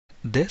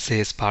This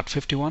is part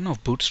 51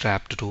 of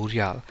Bootstrap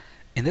tutorial.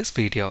 In this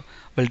video,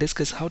 we'll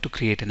discuss how to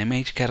create an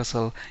image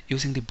carousel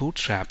using the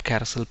Bootstrap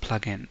carousel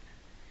plugin.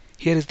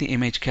 Here is the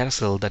image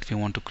carousel that we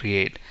want to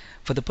create.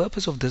 For the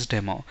purpose of this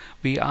demo,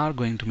 we are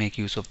going to make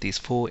use of these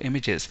 4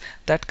 images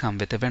that come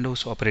with a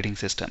Windows operating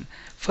system.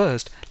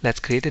 First, let's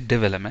create a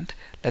div element.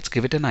 Let's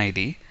give it an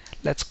ID.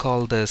 Let's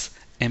call this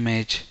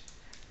image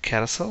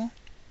carousel.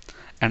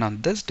 And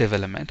on this div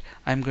element,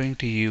 I'm going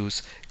to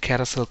use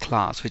carousel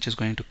class, which is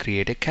going to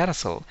create a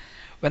carousel.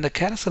 When the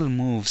carousel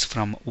moves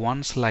from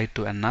one slide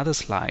to another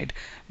slide,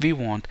 we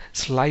want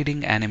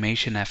sliding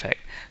animation effect.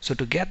 So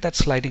to get that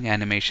sliding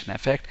animation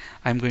effect,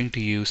 I'm going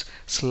to use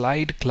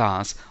slide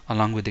class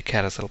along with the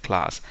carousel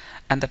class.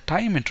 And the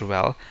time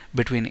interval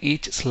between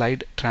each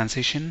slide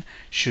transition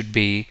should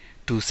be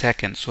 2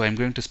 seconds. So I'm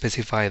going to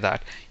specify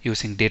that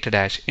using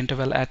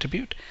data-interval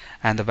attribute,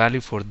 and the value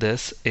for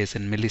this is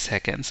in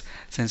milliseconds.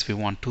 Since we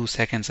want 2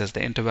 seconds as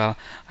the interval,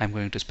 I'm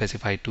going to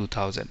specify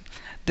 2000.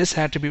 This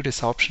attribute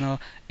is optional.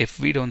 If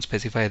we don't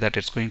specify that,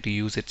 it's going to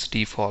use its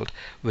default,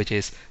 which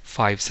is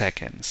 5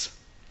 seconds.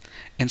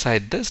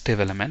 Inside this div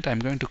element, I'm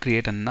going to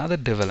create another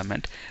div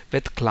element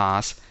with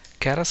class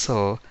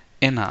carousel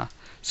inner.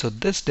 So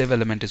this div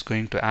element is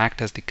going to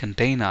act as the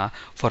container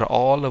for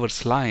all our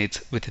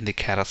slides within the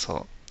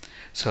carousel.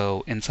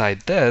 So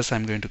inside this,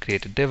 I'm going to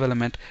create a div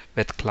element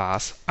with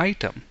class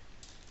item.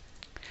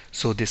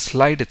 So the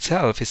slide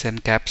itself is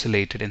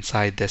encapsulated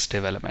inside this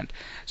div element.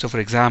 So for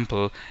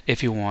example,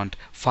 if you want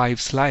 5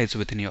 slides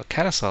within your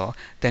carousel,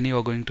 then you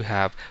are going to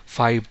have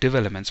 5 div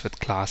elements with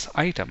class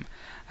item.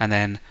 And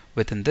then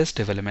within this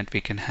div element,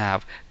 we can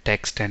have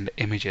text and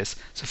images.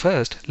 So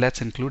first,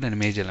 let's include an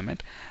image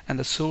element, and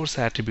the source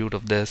attribute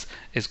of this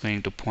is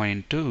going to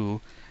point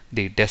to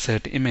the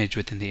desert image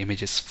within the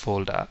images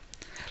folder.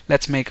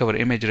 Let's make our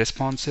image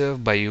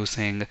responsive by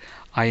using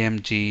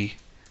img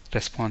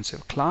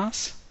responsive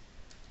class.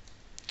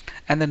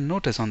 And then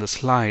notice on the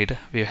slide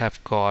we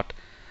have got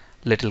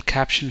little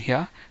caption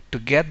here. To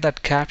get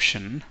that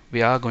caption,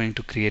 we are going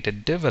to create a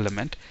div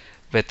element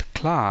with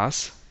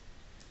class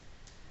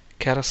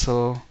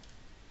carousel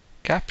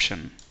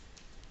caption.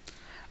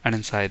 And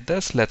inside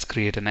this, let's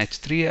create an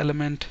h3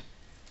 element.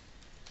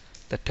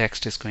 The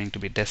text is going to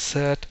be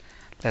desert.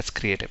 Let's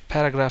create a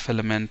paragraph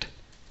element,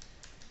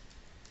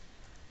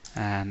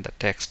 and the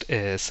text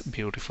is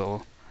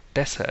beautiful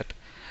desert.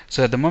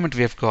 So at the moment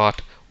we have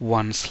got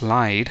one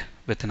slide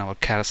within our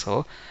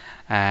carousel,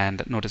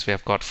 and notice we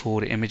have got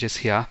 4 images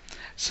here.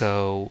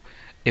 So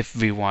if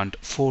we want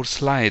 4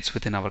 slides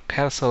within our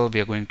carousel, we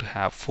are going to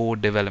have 4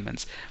 div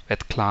elements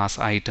with class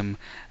item,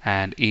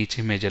 and each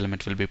image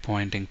element will be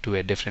pointing to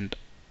a different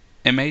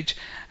image,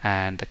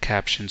 and the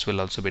captions will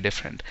also be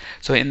different.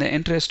 So in the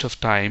interest of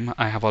time,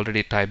 I have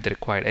already typed the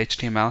required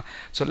HTML.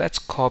 So let's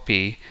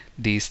copy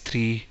these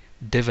 3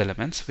 div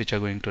elements, which are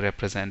going to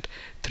represent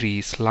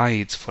 3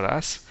 slides for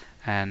us,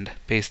 and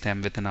paste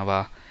them within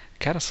our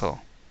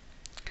carousel.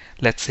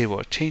 Let's save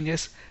our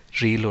changes,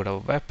 reload our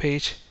web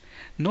page.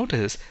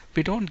 Notice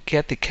we don't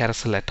get the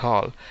carousel at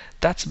all.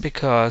 That's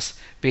because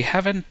we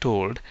haven't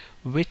told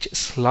which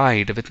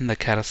slide within the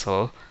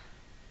carousel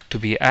to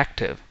be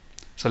active.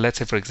 So let's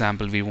say, for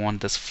example, we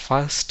want this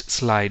first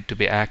slide to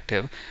be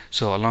active.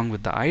 So along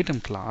with the item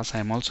class,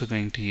 I'm also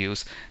going to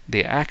use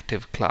the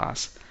active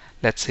class.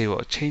 Let's save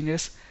our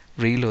changes,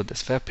 reload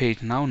this web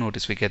page. Now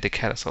notice we get the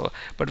carousel,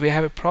 but we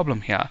have a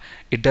problem here.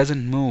 It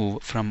doesn't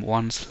move from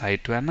one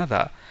slide to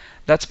another.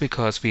 That's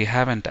because we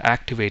haven't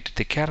activated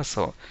the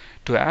carousel.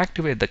 To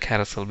activate the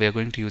carousel, we are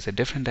going to use a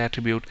different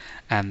attribute,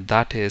 and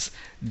that is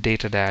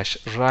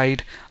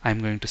data-ride. I'm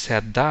going to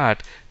set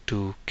that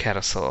to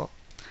carousel.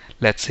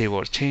 Let's save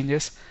our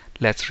changes.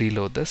 Let's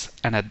reload this,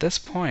 and at this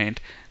point,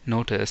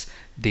 notice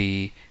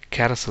the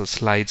carousel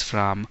slides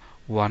from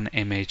one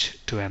image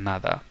to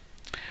another.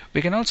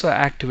 We can also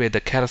activate the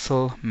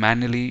carousel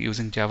manually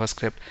using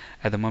JavaScript.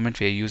 At the moment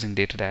we are using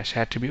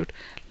data-attribute.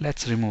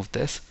 Let's remove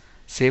this,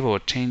 save our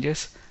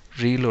changes,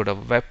 reload our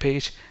web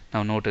page.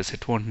 Now notice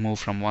it won't move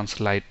from one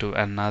slide to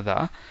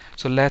another.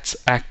 So let's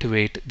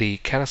activate the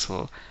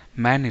carousel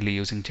manually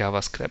using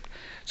JavaScript.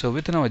 So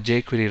within our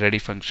jQuery ready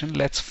function,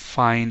 let's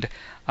find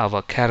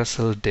our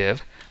carousel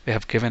div. We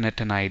have given it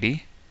an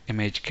ID,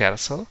 image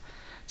carousel.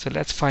 So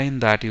let's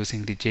find that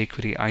using the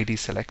jQuery ID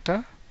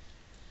selector.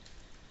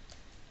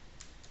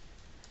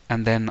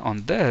 And then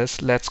on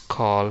this, let's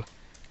call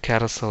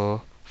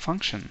carousel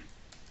function.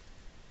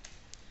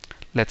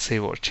 Let's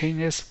save our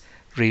changes,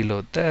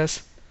 reload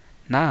this.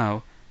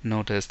 Now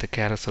notice the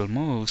carousel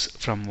moves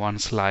from one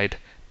slide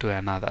to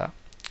another.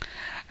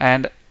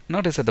 And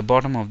notice at the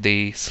bottom of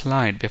the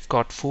slide, we've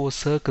got 4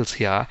 circles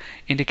here,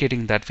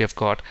 indicating that we've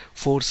got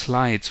 4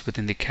 slides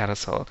within the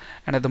carousel.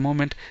 And at the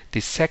moment, the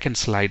second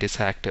slide is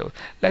active.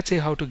 Let's see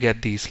how to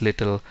get these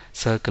little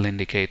circle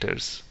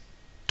indicators.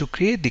 To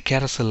create the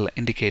carousel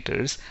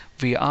indicators,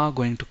 we are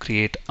going to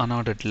create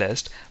unordered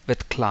list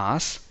with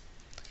class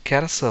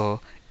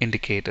carousel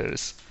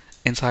indicators.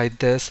 Inside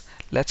this,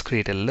 let's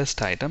create a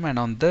list item, and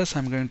on this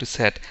I'm going to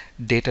set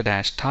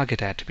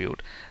data-target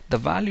attribute. The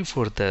value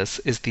for this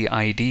is the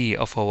ID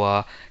of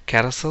our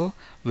carousel,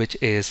 which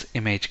is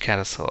image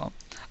carousel.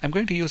 I'm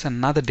going to use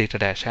another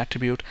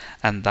data-attribute,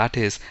 and that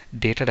is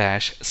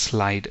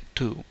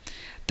data-slide2.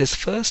 This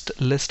first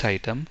list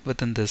item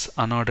within this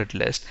unordered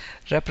list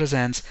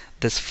represents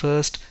this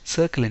first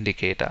circle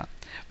indicator.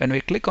 When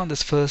we click on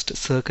this first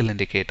circle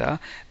indicator,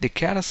 the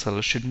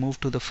carousel should move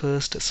to the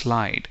first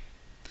slide.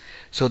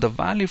 So the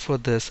value for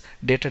this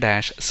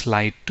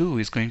data-slide2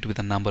 is going to be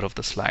the number of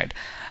the slide,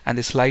 and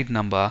the slide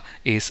number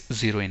is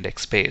 0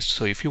 index based.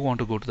 So if you want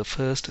to go to the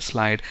first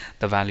slide,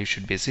 the value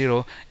should be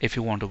 0. If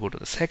you want to go to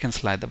the second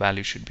slide, the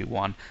value should be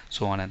 1,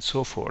 so on and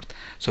so forth.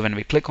 So when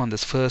we click on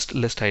this first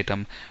list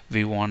item,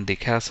 we want the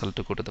carousel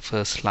to go to the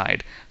first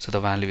slide, so the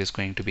value is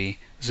going to be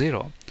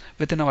 0.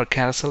 Within our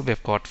carousel,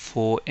 we've got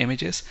 4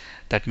 images.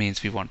 That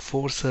means we want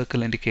 4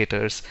 circle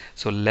indicators.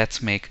 So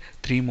let's make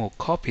 3 more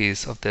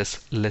copies of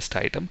this list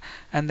item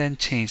and then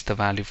change the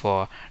value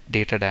for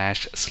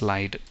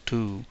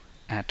data-slide2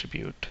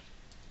 attribute.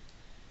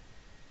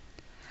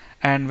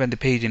 And when the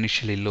page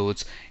initially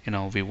loads,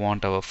 we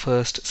want our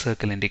first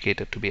circle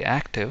indicator to be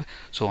active.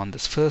 So on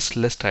this first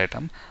list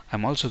item,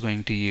 I'm also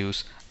going to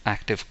use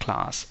active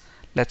class.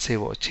 Let's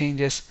save our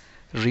changes,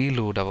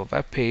 reload our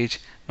web page.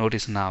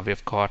 Notice now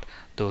we've got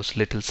those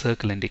little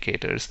circle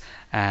indicators,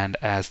 and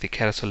as the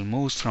carousel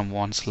moves from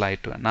one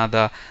slide to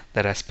another,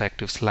 the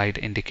respective slide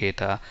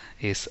indicator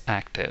is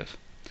active.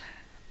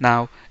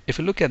 Now, if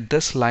you look at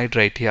this slide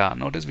right here,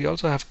 notice we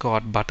also have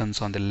got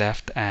buttons on the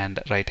left and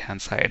right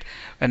hand side.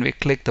 When we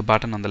click the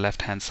button on the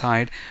left hand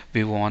side,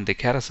 we want the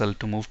carousel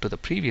to move to the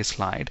previous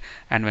slide,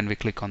 and when we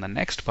click on the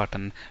next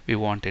button, we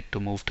want it to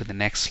move to the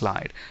next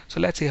slide. So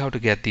let's see how to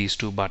get these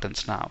two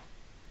buttons now.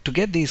 To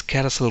get these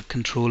carousel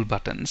control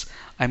buttons,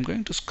 I'm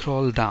going to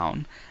scroll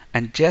down,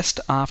 and just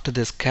after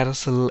this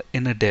carousel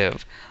inner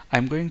div,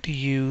 I'm going to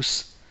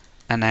use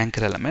an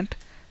anchor element,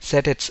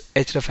 set its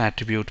href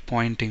attribute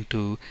pointing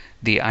to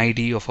the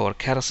ID of our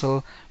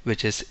carousel,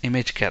 which is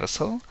image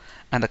carousel,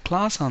 and the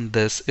class on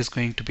this is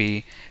going to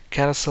be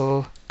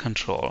carousel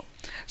control.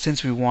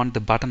 Since we want the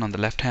button on the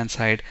left hand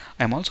side,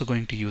 I'm also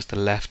going to use the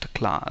left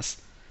class.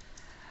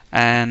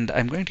 And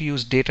I'm going to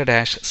use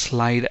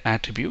data-slide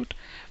attribute.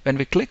 When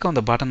we click on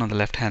the button on the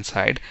left hand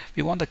side,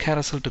 we want the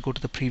carousel to go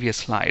to the previous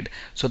slide.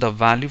 So the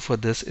value for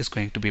this is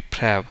going to be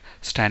prev,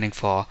 standing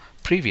for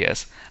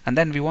previous, and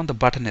then we want the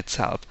button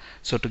itself.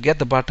 So to get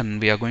the button,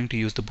 we are going to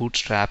use the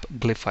Bootstrap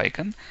glyph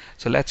icon.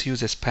 So let's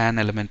use a span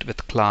element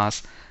with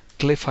class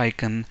glyph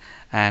icon,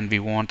 and we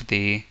want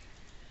the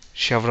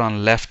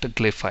chevron left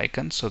glyph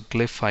icon. So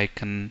glyph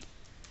icon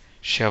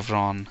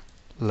chevron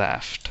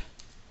left.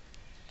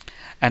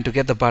 And to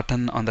get the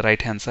button on the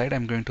right hand side,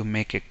 I'm going to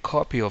make a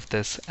copy of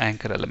this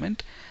anchor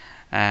element,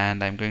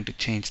 and I'm going to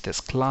change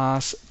this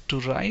class to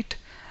right,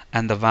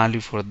 and the value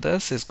for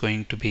this is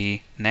going to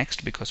be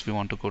next, because we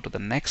want to go to the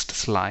next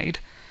slide,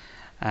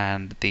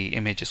 and the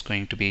image is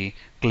going to be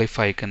glyph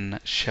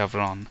icon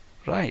chevron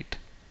right.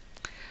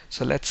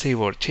 So let's save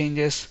our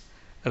changes,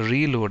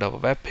 reload our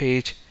web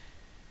page.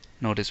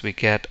 Notice we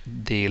get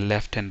the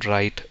left and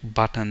right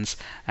buttons,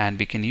 and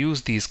we can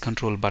use these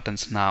control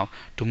buttons now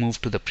to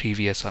move to the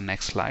previous or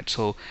next slide.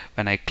 So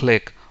when I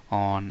click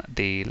on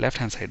the left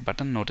hand side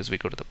button, notice we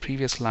go to the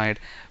previous slide.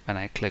 When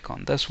I click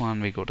on this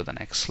one, we go to the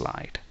next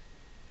slide.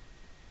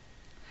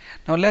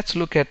 Now let's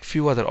look at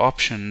few other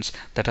options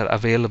that are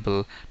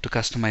available to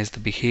customize the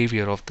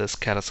behavior of this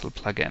carousel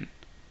plugin.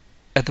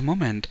 At the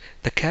moment,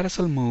 the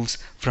carousel moves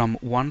from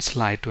one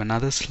slide to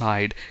another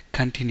slide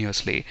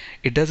continuously.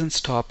 It doesn't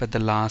stop at the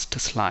last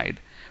slide.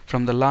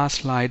 From the last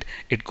slide,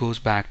 it goes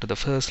back to the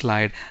first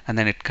slide, and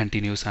then it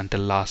continues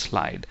until last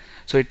slide.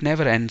 So it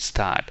never ends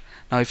that.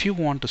 Now if you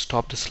want to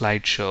stop the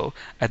slideshow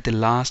at the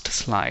last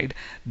slide,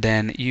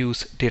 then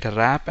use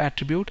data-wrap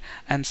attribute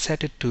and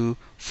set it to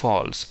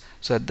false.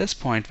 So at this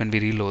point, when we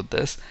reload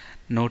this,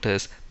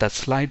 notice that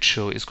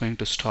slideshow is going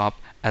to stop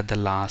at the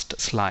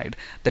last slide.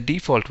 The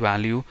default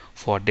value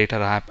for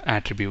data-wrap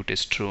attribute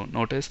is true.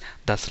 Notice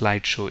the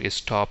slideshow is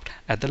stopped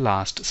at the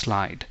last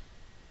slide.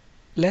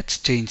 Let's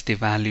change the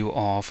value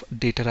of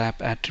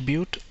data-wrap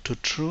attribute to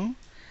true,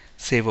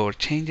 save our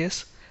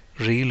changes,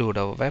 reload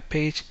our web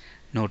page.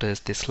 Notice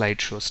the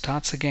slideshow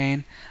starts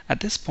again. At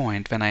this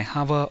point, when I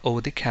hover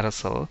over the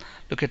carousel,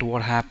 look at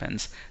what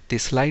happens. The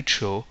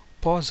slideshow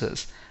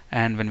pauses,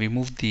 and when we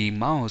move the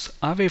mouse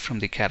away from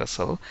the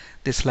carousel,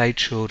 the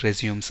slideshow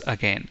resumes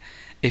again.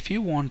 If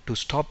you want to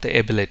stop the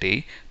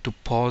ability to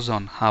pause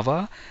on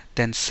hover,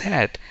 then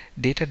set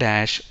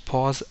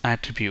data-pause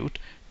attribute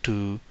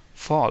to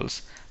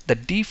false. The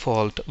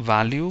default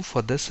value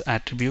for this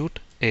attribute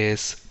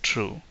is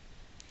true.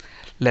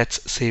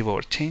 Let's save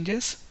our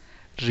changes,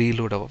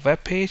 reload our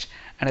web page,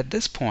 and at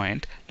this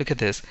point, look at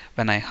this.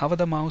 When I hover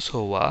the mouse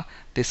over,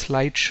 the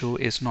slideshow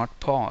is not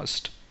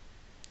paused.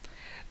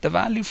 The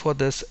value for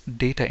this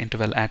data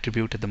interval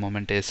attribute at the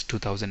moment is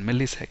 2000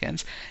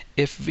 milliseconds.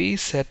 If we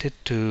set it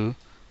to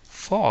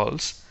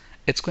false,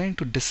 it's going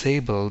to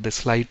disable the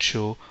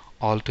slideshow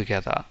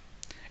altogether.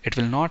 It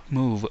will not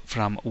move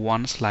from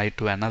one slide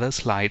to another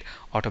slide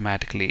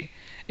automatically.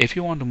 If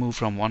you want to move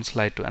from one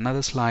slide to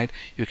another slide,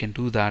 you can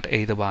do that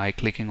either by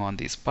clicking on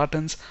these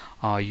buttons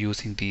or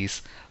using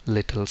these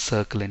little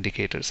circle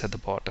indicators at the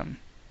bottom.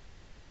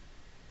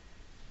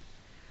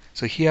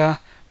 So here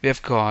we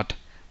have got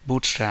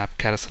Bootstrap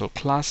carousel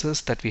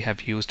classes that we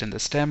have used in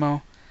this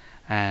demo,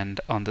 and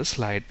on this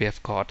slide we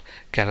have got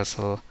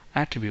carousel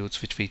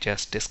attributes which we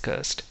just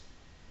discussed.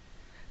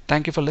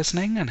 Thank you for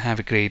listening and have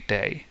a great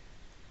day.